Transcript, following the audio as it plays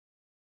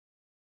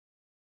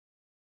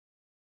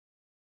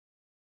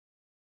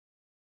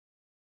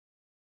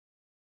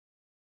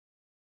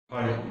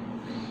Hi.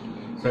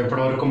 So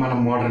ఇప్పటివరకు మనం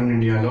modern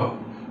ఇండియాలో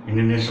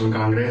ఇండియన్ నేషనల్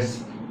కాంగ్రెస్,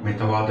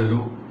 మితవాదులు,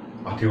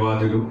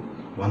 అతివాదులు,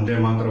 వందే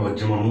మాతర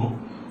ఉద్యమము,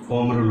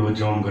 హోమ్ రూల్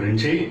ఉద్యమం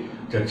గురించి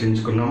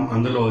చర్చించుకున్నాం.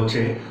 అందులో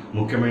వచ్చే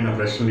ముఖ్యమైన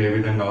ప్రశ్నలు ఏ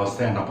విధంగా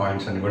వస్తాయి అన్న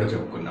పాయింట్స్ అని కూడా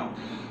చెప్పుకున్నాం.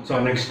 సో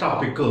నెక్స్ట్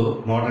టాపిక్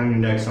మోడర్న్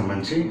ఇండియాకి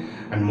సంబంధించి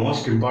అండ్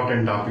మోస్ట్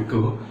ఇంపార్టెంట్ టాపిక్.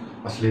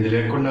 అసలు ఇది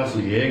లేకుండా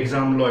అసలు ఏ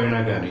ఎగ్జామ్లో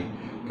అయినా కానీ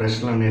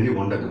ప్రశ్నలు అనేది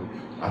ఉండదు.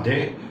 అదే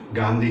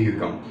గాంధీ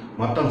యుగం.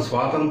 మొత్తం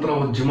స్వాతంత్ర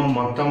ఉద్యమం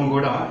మొత్తం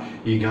కూడా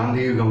ఈ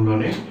గాంధీ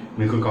యుగంలోనే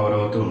మీకు కవర్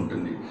అవుతూ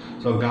ఉంటుంది.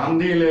 సో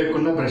గాంధీ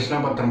లేకుండా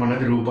ప్రశ్నపత్రం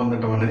అనేది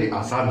రూపొందడం అనేది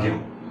అసాధ్యం.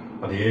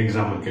 అది ఏ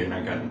ఎగ్జామ్కైనా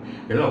కానీ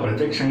ఏదో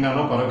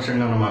ప్రత్యక్షంగానో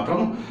పరోక్షంగానో మాత్రం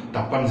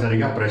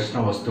తప్పనిసరిగా ప్రశ్న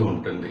వస్తూ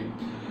ఉంటుంది.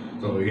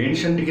 సో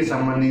ఏన్షియంట్కి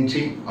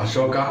సంబంధించి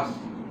అశోక,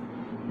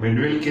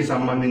 మిడ్విల్కి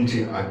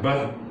సంబంధించి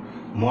అక్బర్,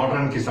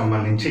 మోడర్న్కి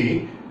సంబంధించి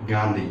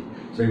గాంధీ.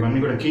 సో ఇవన్నీ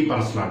కూడా కీ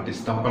పర్సనాలిటీస్.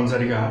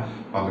 తప్పనిసరిగా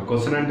వాళ్ళు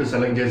క్వశ్చన్ అంటూ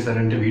సెలెక్ట్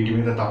చేశారంటే వీటి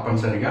మీద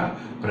తప్పనిసరిగా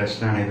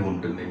ప్రశ్న అనేది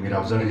ఉంటుంది. మీరు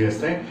అబ్జర్వ్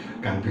చేస్తే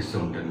కనిపిస్తూ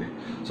ఉంటుంది.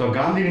 సో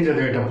గాంధీని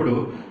చదివేటప్పుడు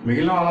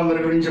మిగిలిన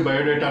వాళ్ళందరి గురించి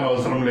బయోడేటాలు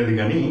అవసరం లేదు,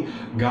 కానీ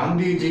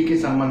గాంధీజీకి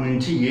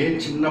సంబంధించి ఏ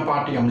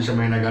చిన్నపాటి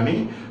అంశమైనా కానీ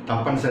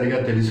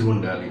తప్పనిసరిగా తెలిసి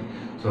ఉండాలి.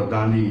 సో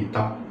దాన్ని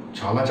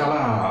చాలా చాలా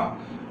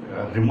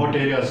రిమోట్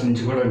ఏరియాస్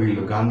నుంచి కూడా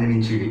వీళ్ళు గాంధీ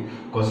నుంచి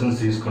క్వశ్చన్స్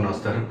తీసుకొని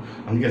వస్తారు.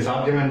 అందుకే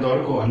సాధ్యమైనంత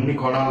వరకు అన్ని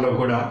కోణాల్లో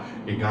కూడా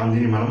ఈ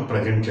గాంధీని మనం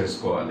ప్రజెంట్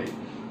చేసుకోవాలి.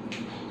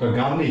 సో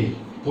గాంధీ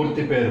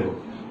పూర్తి పేరు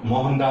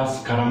మోహన్ దాస్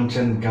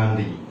కరమ్చంద్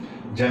గాంధీ.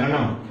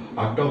 జననం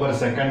అక్టోబర్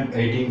 2,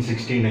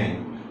 1869.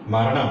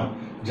 మరణం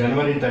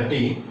జనవరి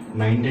 30,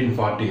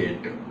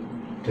 1948.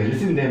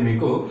 తెలిసిందే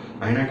మీకు,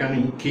 అయినా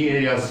కానీ కీ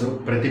ఏరియాస్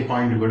ప్రతి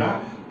పాయింట్ కూడా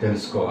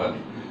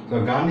తెలుసుకోవాలి. సో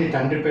గాంధీ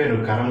తండ్రి పేరు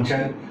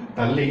కరమ్చంద్,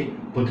 తల్లి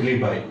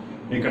పుత్లీబాయి.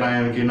 ఇక్కడ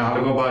ఆయనకి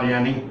 4వ భార్య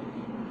అని,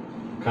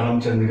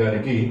 కరమ్చంద్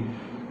గారికి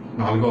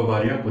 4వ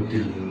భార్య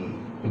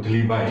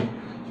పుత్లీబాయి.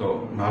 సో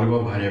 4వ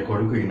భార్య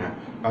కొడుకు ఈయన.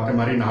 కాకపోతే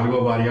మరి 4వ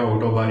భార్య,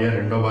 1వ భార్య,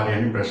 2వ భార్య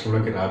అని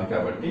ప్రశ్నలోకి రాదు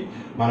కాబట్టి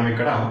మనం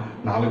ఇక్కడ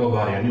 4వ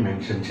భార్య అని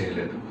మెన్షన్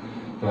చేయలేదు.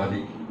 సో అది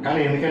కానీ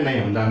ఎందుకంటే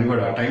దాన్ని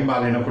కూడా టైం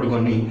బాగాలేనప్పుడు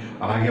కొన్ని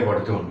అలాగే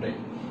పడుతూ ఉంటాయి.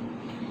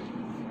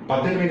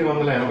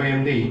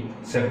 1888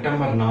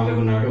 సెప్టెంబర్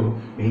 4 నాడు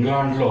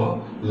ఇంగ్లాండ్లో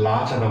లా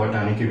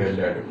చదవటానికి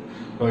వెళ్ళాడు.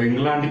 సో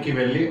ఇంగ్లాండ్కి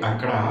వెళ్ళి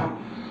అక్కడ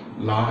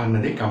లా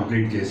అన్నది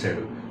కంప్లీట్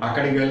చేశాడు.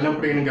 అక్కడికి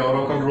వెళ్ళినప్పుడు ఈయనకి ఎవరో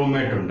ఒకరు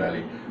రూమ్మేట్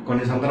ఉండాలి.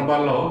 కొన్ని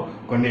సందర్భాల్లో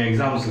కొన్ని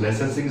ఎగ్జామ్స్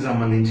ఎస్ఎస్సికి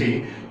సంబంధించి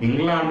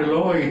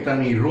ఇంగ్లాండ్లో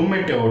ఇతని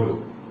రూమ్మేట్ ఎవడు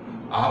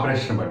ఆ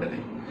ప్రశ్న పడ్డది.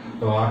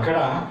 సో అక్కడ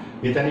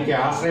ఇతనికి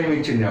ఆశ్రయం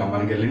ఇచ్చింది.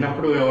 మనకి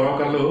వెళ్ళినప్పుడు ఎవరో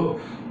ఒకళ్ళు,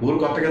 ఊరు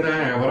కొత్త కదా,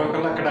 ఎవరో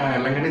ఒకళ్ళు అక్కడ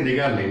వెళ్ళగానే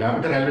దిగాలి,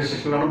 లేకపోతే రైల్వే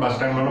స్టేషన్లోనో బస్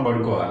స్టాండ్లోనో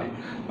పడుకోవాలి.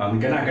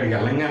 అందుకని అక్కడికి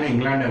వెళ్ళగానే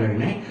ఇంగ్లాండ్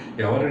వెళ్ళగానే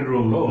ఎవరి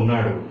రూమ్లో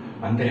ఉన్నాడు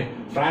అంటే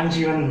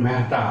ఫ్రాన్సివన్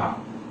మెహతా.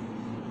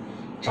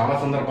 చాలా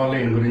సందర్భాల్లో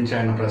ఈయన గురించి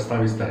ఆయన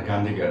ప్రస్తావిస్తారు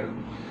గాంధీ గారు.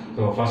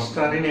 సో ఫస్ట్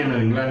సారి నేను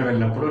ఇంగ్లాండ్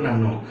వెళ్ళినప్పుడు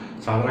నన్ను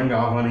సాధారణంగా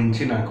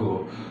ఆహ్వానించి నాకు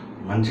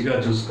మంచిగా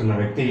చూసుకున్న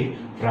వ్యక్తి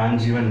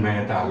ఫ్రాన్సివన్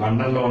మెహతా.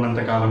 లండన్లో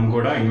ఉన్నంత కాలం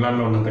కూడా,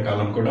 ఇంగ్లాండ్లో ఉన్నంత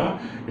కాలం కూడా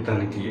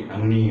ఇతనికి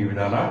అన్ని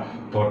విధాల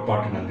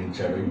తోడ్పాటును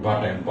అందించాడు.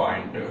 Important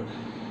point.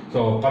 సో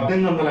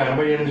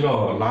 1888లో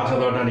లా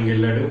చదవడానికి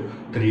వెళ్ళాడు.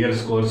 3 years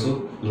కోర్సు.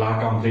 లా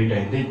కంప్లీట్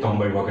అయింది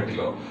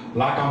 91లో.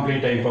 లా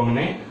కంప్లీట్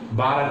అయిపోగానే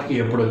భారత్కి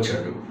ఎప్పుడు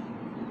వచ్చాడు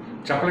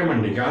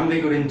చెప్పలేమండి. గాంధీ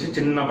గురించి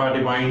చిన్నపాటి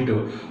పాయింట్,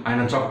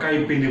 ఆయన చొక్కా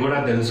ఇప్పింది కూడా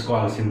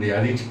తెలుసుకోవాల్సింది.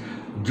 అది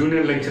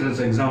జూనియర్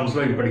లెక్చరర్స్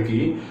ఎగ్జామ్స్లో ఇప్పటికీ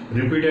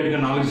రిపీటెడ్గా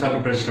 4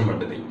 సార్లు ప్రశ్న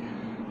పడ్డది.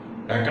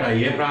 ఎక్కడ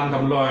ఏ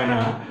ప్రాంతంలో ఆయన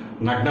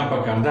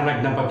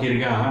అర్ధనగ్న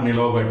ఫకీర్గా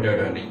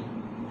నిలవబడ్డాడు అని.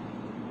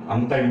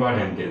 అంత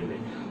ఇంపార్టెంట్ ఇది.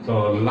 సో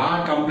లా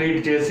కంప్లీట్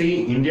చేసి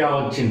ఇండియా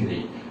వచ్చింది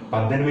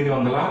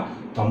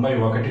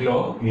 1891లో.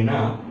 ఈయన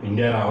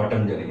ఇండియా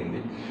రావటం జరిగింది.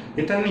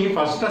 ఇతన్ని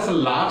ఫస్ట్ అసలు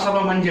లా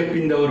చదవమని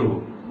చెప్పింది ఎవరు?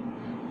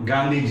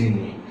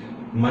 గాంధీజీని.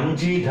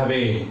 మంజీ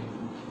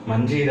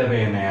దవే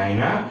అనే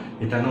ఆయన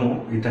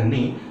ఇతన్ని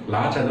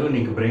లా చదువు,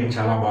 నీకు బ్రెయిన్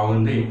చాలా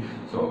బాగుంది,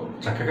 సో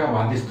చక్కగా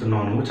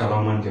వాదిస్తున్నావు, నువ్వు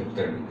చదవమని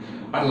చెప్తాడు.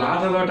 మరి లా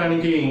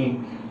చదవటానికి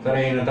సరే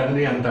ఈయన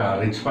తండ్రి అంత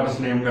రిచ్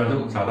పర్సన్ ఏం కాదు,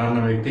 సాధారణ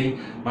వ్యక్తి.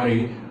 మరి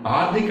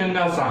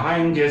ఆర్థికంగా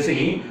సహాయం చేసి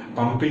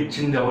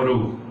పంపించింది ఎవరు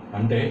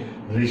అంటే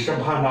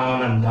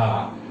రిషభానంద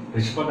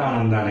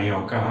అనే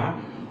ఒక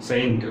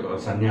సెయింట్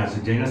సన్యాసి,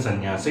 జైన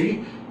సన్యాసి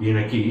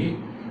ఈయనకి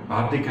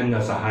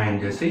ఆర్థికంగా సహాయం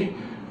చేసి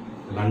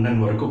లండన్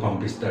వరకు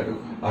పంపిస్తాడు.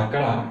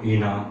 అక్కడ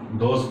ఈయన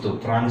దోస్తు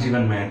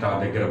ఫ్రాన్సివన్ మెహతా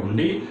దగ్గర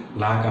ఉండి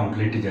లా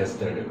కంప్లీట్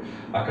చేస్తాడు.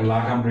 అక్కడ లా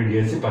కంప్లీట్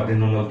చేసి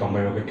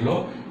 1891లో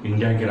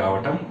ఇండియాకి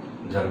రావటం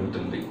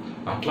జరుగుతుంది.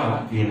 అట్లా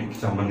ఈయనకి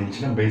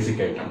సంబంధించిన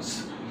బేసిక్ ఐటమ్స్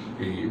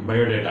ఈ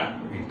బయోడేటా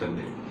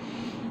ఉంటుంది.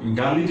 ఈ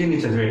గాంధీజీని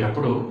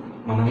చదివేటప్పుడు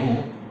మనము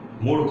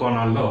 3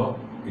 కోణాల్లో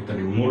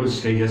ఇతని 3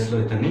 స్టేజెస్లో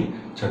ఇతన్ని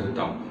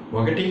చదువుతాం.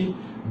 ఒకటి,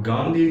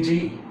 గాంధీజీ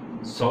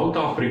సౌత్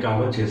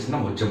ఆఫ్రికాలో చేసిన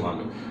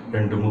ఉద్యమాలు.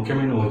 2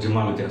 ముఖ్యమైన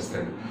ఉద్యమాలు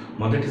చేస్తాడు.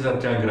 మొదటి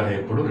సత్యాగ్రహ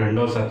ఎప్పుడు,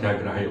 రెండవ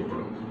సత్యాగ్రహ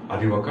ఎప్పుడు,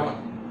 అది ఒక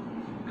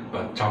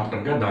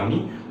చాప్టర్గా దాన్ని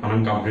మనం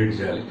కంప్లీట్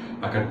చేయాలి.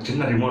 అక్కడ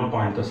చిన్న రిమోట్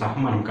పాయింట్తో సహా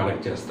మనం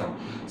కలెక్ట్ చేస్తాం.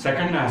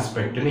 సెకండ్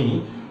ఆస్పెక్ట్ని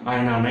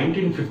ఆయన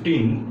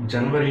 1915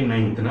 జనవరి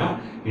 9న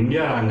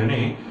ఇండియా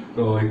రాగానే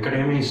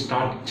ఇక్కడేమీ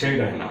స్టార్ట్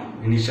చేయడు ఆయన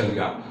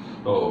ఇనిషియల్గా.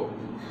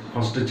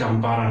 ఫస్ట్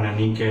చంపారన్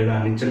అని, కేడా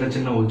అని చిన్న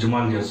చిన్న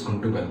ఉద్యమాలు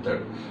చేసుకుంటూ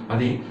వెళ్తాడు.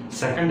 అది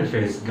సెకండ్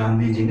ఫేజ్.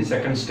 గాంధీజీని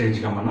సెకండ్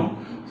స్టేజ్గా మనం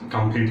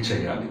కంప్లీట్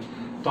చేయాలి.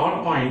 థర్డ్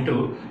పాయింట్,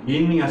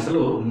 ఈయన్ని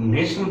అసలు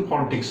నేషనల్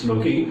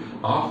పాలిటిక్స్లోకి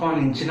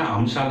ఆహ్వానించిన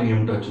అంశాలు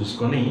ఏమిటో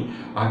చూసుకొని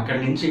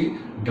అక్కడి నుంచి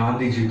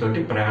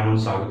గాంధీజీతోటి ప్రయాణం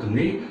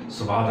సాగుతుంది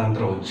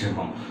స్వాతంత్ర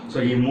ఉద్యమం. సో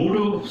ఈ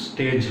 3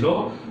 స్టేజ్లో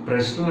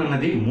ప్రశ్నలు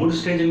అన్నది 3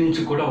 స్టేజ్ల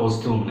నుంచి కూడా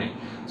వస్తూ ఉన్నాయి.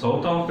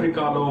 సౌత్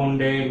ఆఫ్రికాలో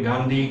ఉండే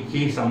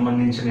గాంధీకి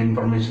సంబంధించిన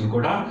ఇన్ఫర్మేషన్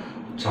కూడా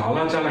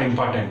చాలా చాలా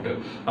ఇంపార్టెంట్.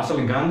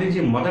 అసలు గాంధీజీ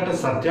మొదట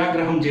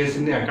సత్యాగ్రహం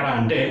చేసింది ఎక్కడ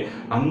అంటే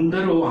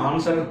అందరూ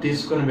ఆన్సర్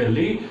తీసుకొని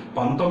వెళ్ళి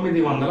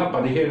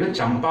 1917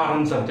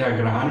 చంపారన్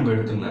సత్యాగ్రహాన్ని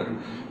పెడుతున్నారు.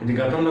 ఇది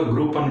గతంలో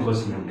గ్రూప్ 1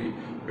 క్వశ్చన్ అండి,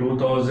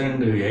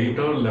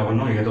 2008 or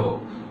 11 ఏదో.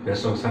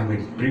 జస్ట్ ఒకసారి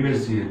మీరు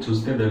ప్రీవియస్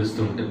చూస్తే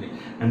తెలుస్తూ ఉంటుంది.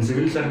 అండ్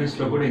సివిల్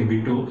సర్వీస్లో కూడా ఈ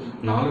బిట్టు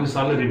 4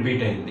 సార్లు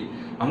రిపీట్ అయింది.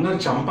 అందరూ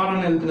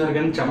చంపారన్ వెళ్తున్నారు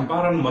కానీ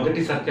చంపారన్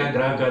మొదటి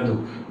సత్యాగ్రహ కాదు,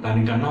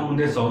 దానికన్నా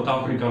ముందే సౌత్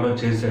ఆఫ్రికాలో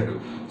చేశాడు.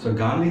 సో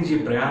గాంధీజీ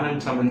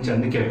ప్రయాణానికి సంబంధించి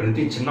అందుకే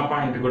ప్రతి చిన్న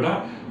పాయింట్ కూడా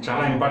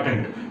చాలా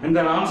ఇంపార్టెంట్. అండ్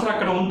దాని ఆన్సర్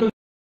అక్కడ ఉంటుంది.